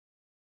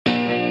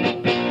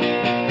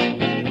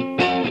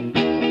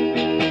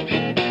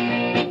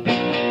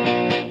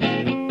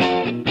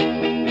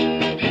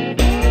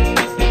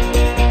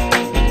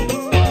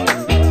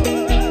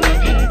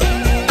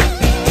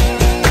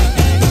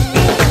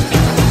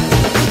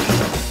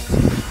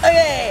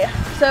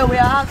So we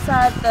are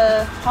outside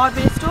the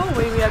hardware store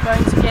where we are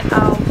going to get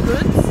our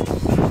goods.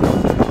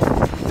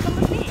 Come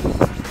with me.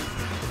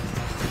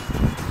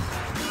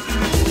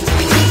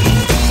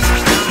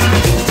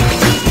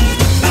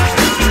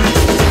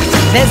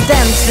 There's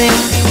dancing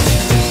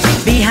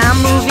behind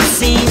movie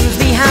scenes,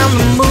 behind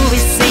the movie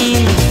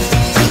scene.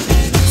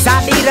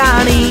 Sadi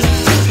Rani,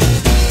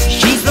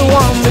 she's the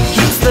one that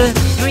keeps the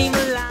dream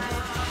alive.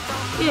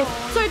 Yeah.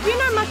 So do you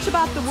know much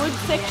about the wood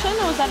section,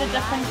 or is that a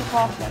different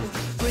department?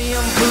 Brimful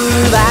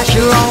of Asha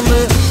on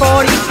the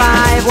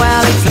 45.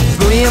 Well, it's a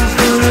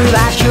brimful of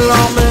Asha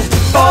on the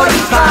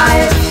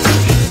 45.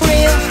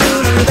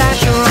 Brimful of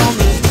Asha on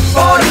the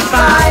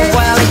 45.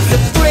 Well, it's a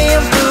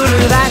brimful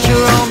of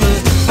Asha on the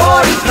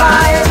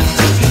 45.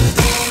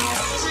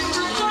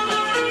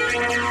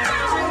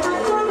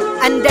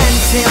 And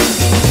dancing.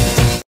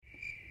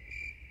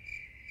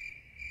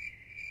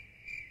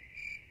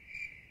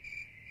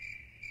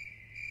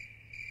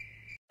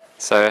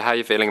 So, how are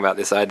you feeling about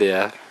this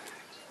idea?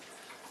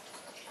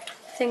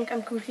 I think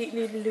I'm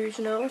completely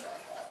delusional. I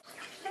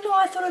don't know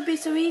why I thought it would be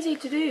so easy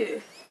to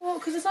do. Well,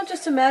 because it's not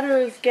just a matter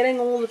of getting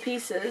all the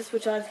pieces,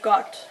 which I've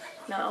got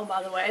now,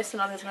 by the way, so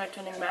now there's no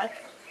turning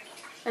back,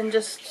 and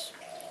just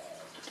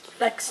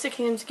like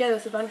sticking them together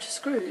with a bunch of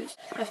screws.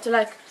 I have to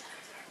like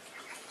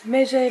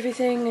measure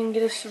everything and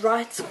get a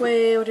right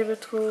square, whatever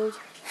it's called.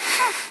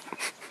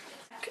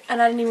 And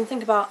I didn't even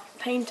think about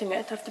painting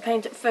it. I have to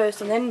paint it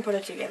first and then put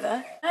it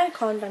together. I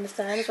can't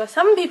understand why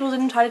some people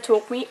didn't try to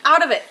talk me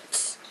out of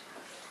it.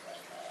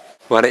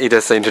 Why don't you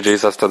just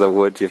introduce us to the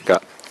wood you've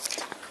got?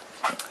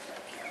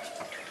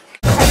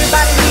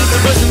 Everybody needs a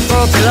bosom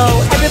for a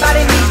pillow.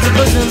 Everybody needs a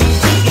bosom.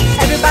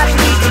 Everybody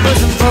needs a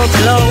bosom for a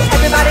pillow.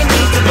 Everybody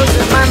needs a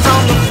bosom. Mine's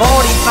on the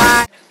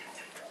 45.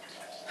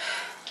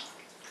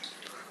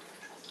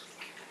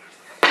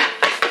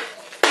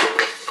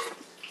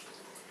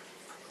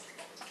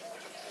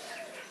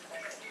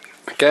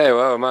 Okay,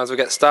 well, might as well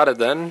get started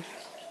then.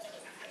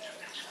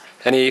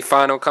 Any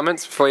final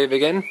comments before you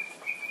begin?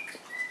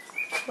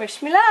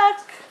 Wish me luck!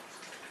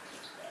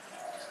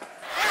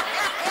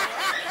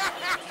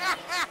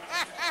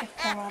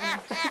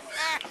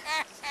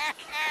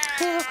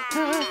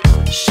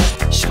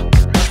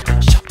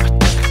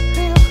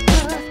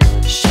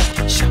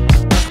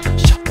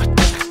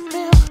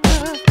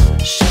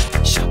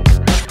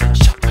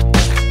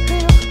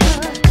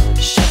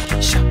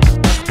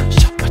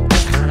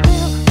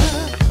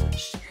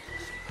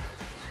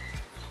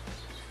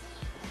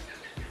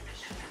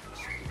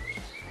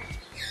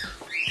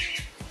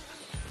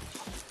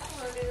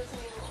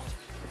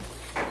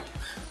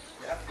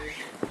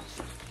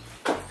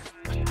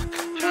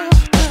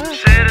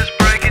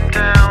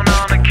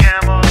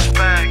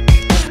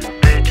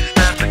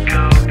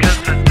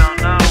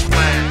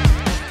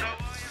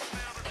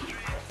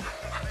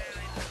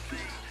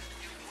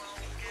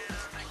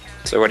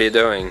 So what are you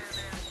doing?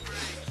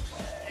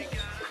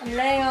 I'm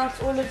laying out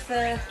all of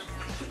the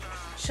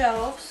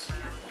shelves,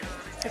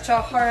 which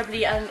are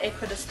horribly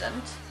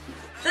unequidistant.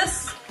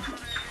 This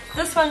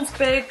one's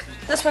big,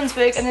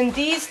 and then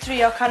these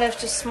three are kind of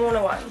just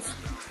smaller ones.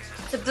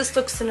 So this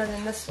looks thinner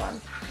than this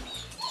one.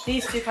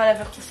 These two kind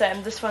of look the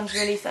same. This one's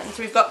really thin.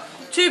 So we've got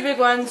two big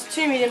ones,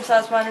 two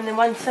medium-sized ones, and then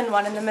one thin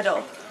one in the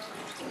middle.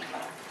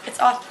 It's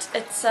art.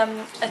 It's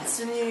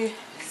a new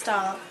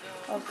style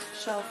of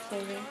shelf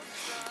maybe.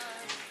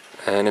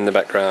 And in the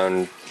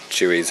background,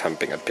 Chewie's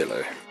humping a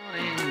pillow.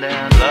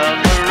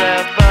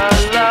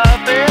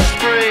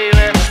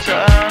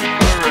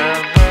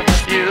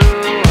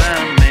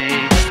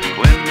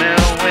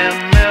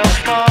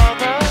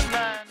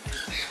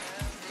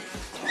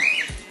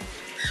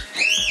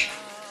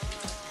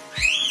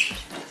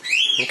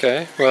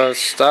 Okay, well,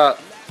 start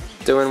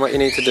doing what you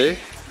need to do.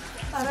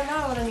 I don't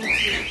know what I need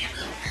to do.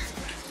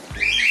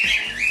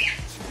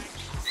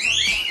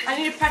 I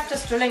need to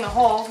practice drilling a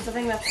hole, because I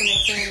think that's the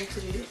next thing I need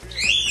to do.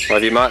 Well,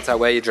 have you marked out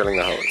where you're drilling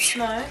the holes?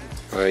 No.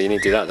 Well, you need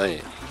to do that, don't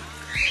you?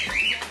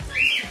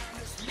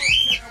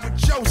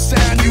 With your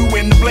sound, you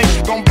in the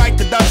blink, gon' bite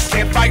the dust,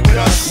 can't fight with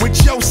us.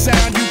 With your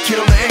sound, you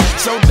kill the ink,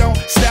 so don't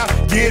stop,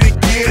 get it,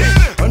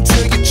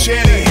 until you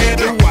chat it,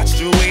 hit it. Watch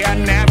the way I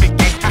navigate.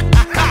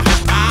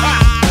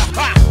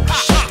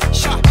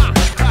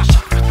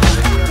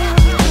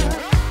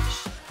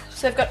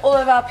 So we've got all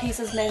of our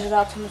pieces measured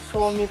out on the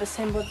floor, and we've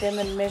assembled them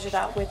and measured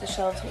out where the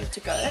shelves need to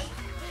go.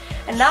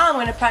 And now I'm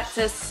going to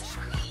practice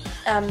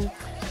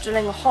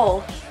drilling a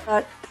hole.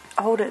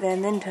 Hold it there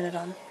and then turn it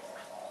on.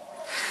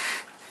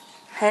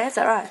 Hey, is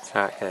that right?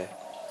 Okay.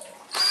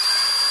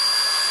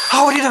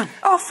 Oh, what are you doing?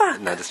 Oh,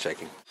 fuck! No, just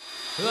joking.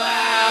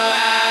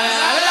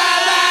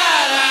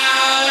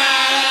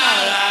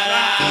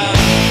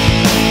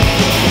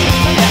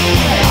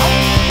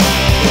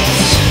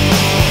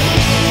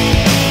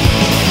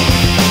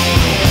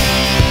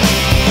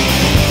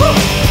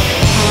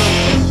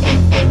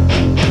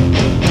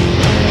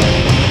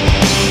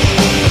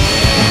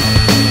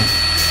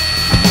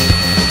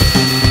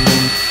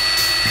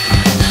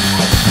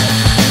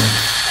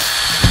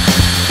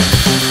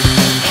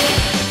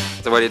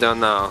 So what are you doing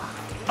now?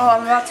 Oh,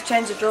 I'm about to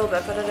change the drill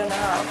bit, but I don't know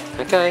how.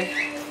 Okay.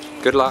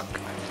 Good luck.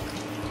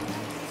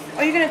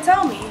 Are you gonna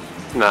tell me?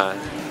 No.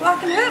 Well, I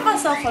can hurt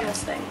myself on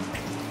this thing.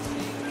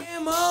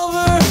 Came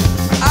over,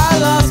 I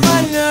lost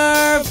my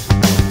nerve.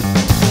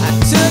 I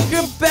took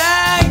her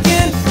back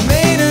and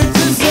made her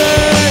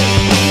dessert.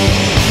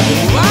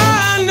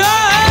 I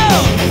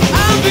know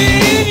I'm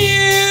being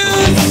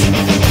used.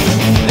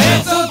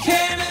 That's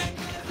okay.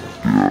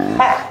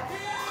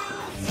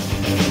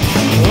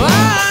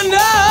 I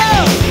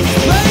know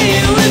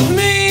playing with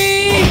me.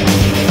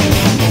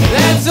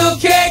 That's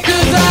okay,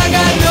 'cause I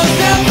got no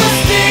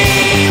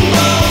self-esteem. Oh,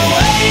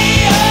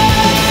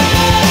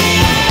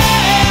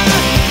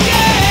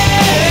 yeah.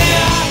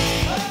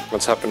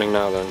 What's happening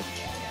now then?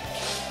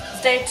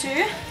 It's day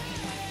 2.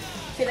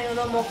 Feeling a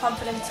little more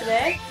confident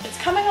today. It's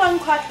coming along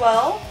quite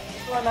well.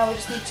 Well, now we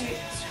just need to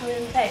screw it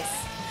in place.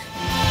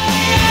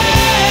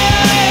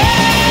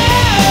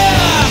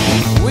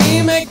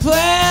 We make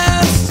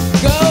plans,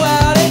 go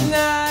out at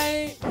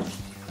night.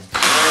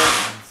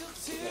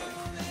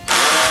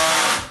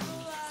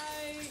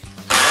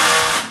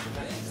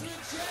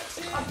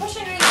 I'm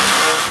pushing really.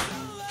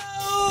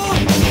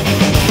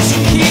 She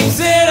keeps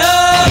it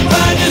up,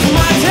 I just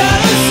might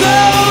tell her so.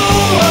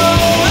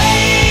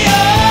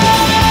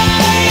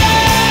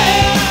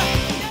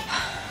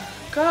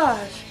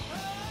 Gosh.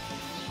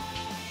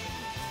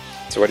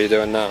 So what are you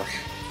doing now?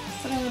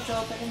 Putting the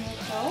drill bit in the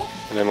drill.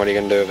 And then what are you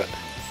going to do with it?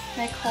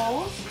 Make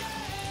holes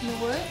in the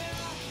wood.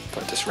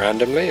 Like just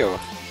randomly or?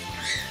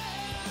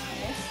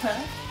 Yes, huh?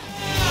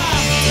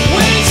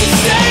 When she's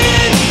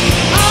saying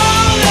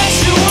all that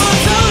she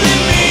wants only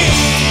me,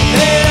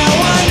 then I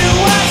wonder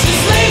why she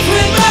sleeps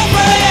with my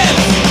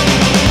friends.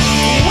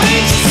 When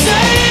she's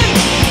saying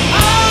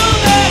all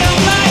that I'm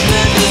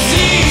likely to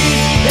see,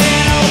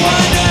 then I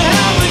wonder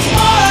how much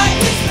more I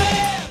can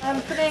spend. I'm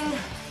putting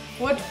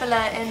wood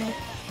filler in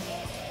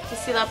to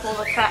seal up all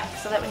the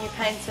cracks so that when you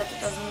paint it, it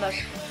doesn't look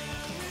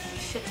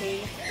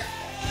shitty.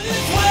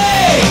 This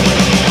way,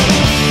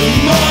 the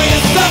more you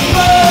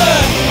suffer,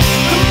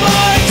 the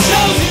more it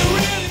shows you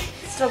really.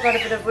 Still got a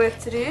bit of work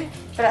to do,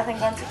 but I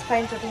think once it's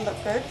painted it'll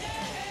look good.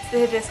 It's the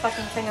heaviest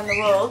fucking thing in the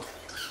world.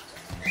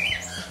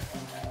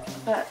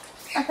 But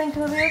I think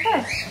it'll be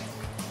okay.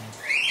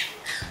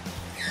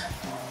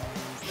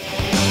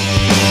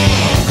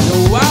 So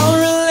I'll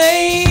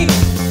relate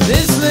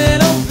this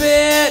little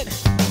bit.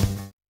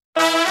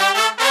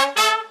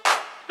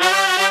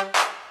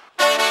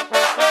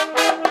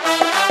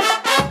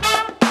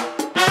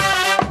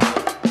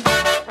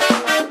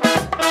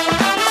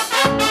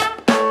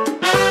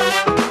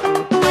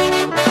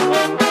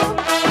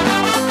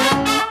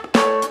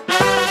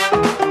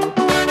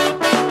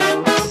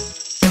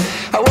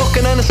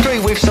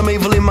 With some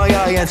evil in my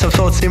eye and some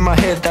thoughts in my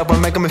head that were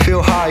making me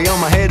feel high. On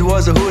my head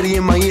was a hoodie,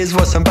 in my ears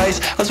was some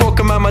bass. I was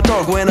walking by my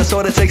dog when I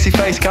saw that sexy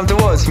face come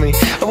towards me.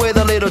 With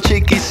a little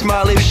cheeky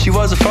smile, if she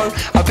was a phone,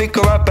 I pick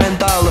her up and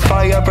dial the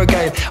fire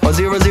brigade. On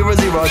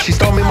 000, she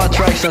stole me my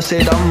tracks and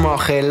said, hello,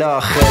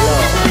 hello.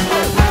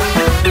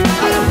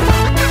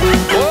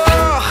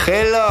 Oh,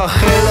 hello,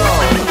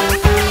 hello.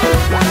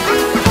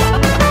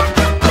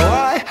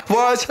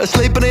 Was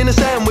sleeping in the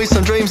sand with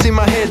some dreams in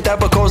my head that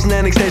were causing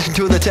an extension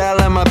to the towel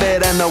and my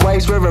bed, and the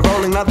waves were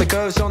rolling like the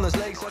curves on this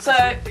lake. So,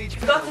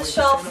 you've got the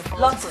shelf,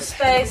 lots of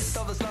space.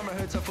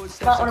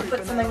 Might want to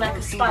put something like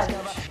a sponge.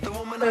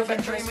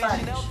 Perfect for a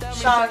sponge.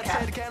 Shower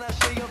cap.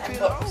 And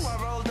books.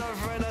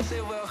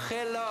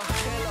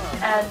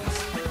 And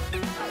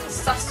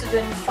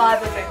sustenance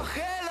fiber drink.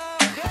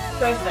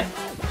 Perfect.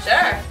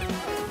 Sure.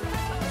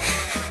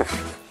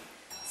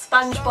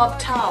 SpongeBob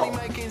towel.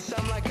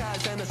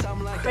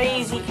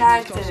 Crazy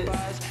characters.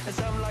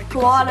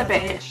 Koala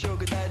bear.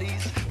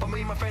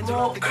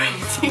 More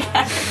crazy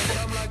characters.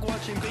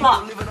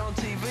 Clock.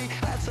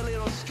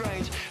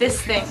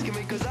 This thing.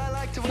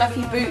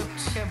 Fluffy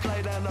boots.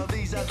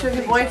 Picture of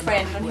your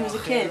boyfriend when he was a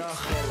kid.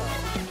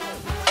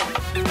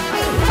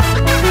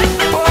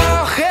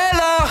 Oh,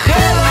 hello,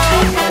 hello.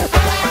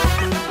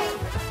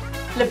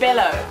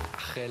 Libello.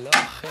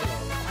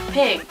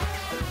 Pig.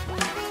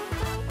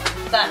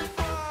 Done.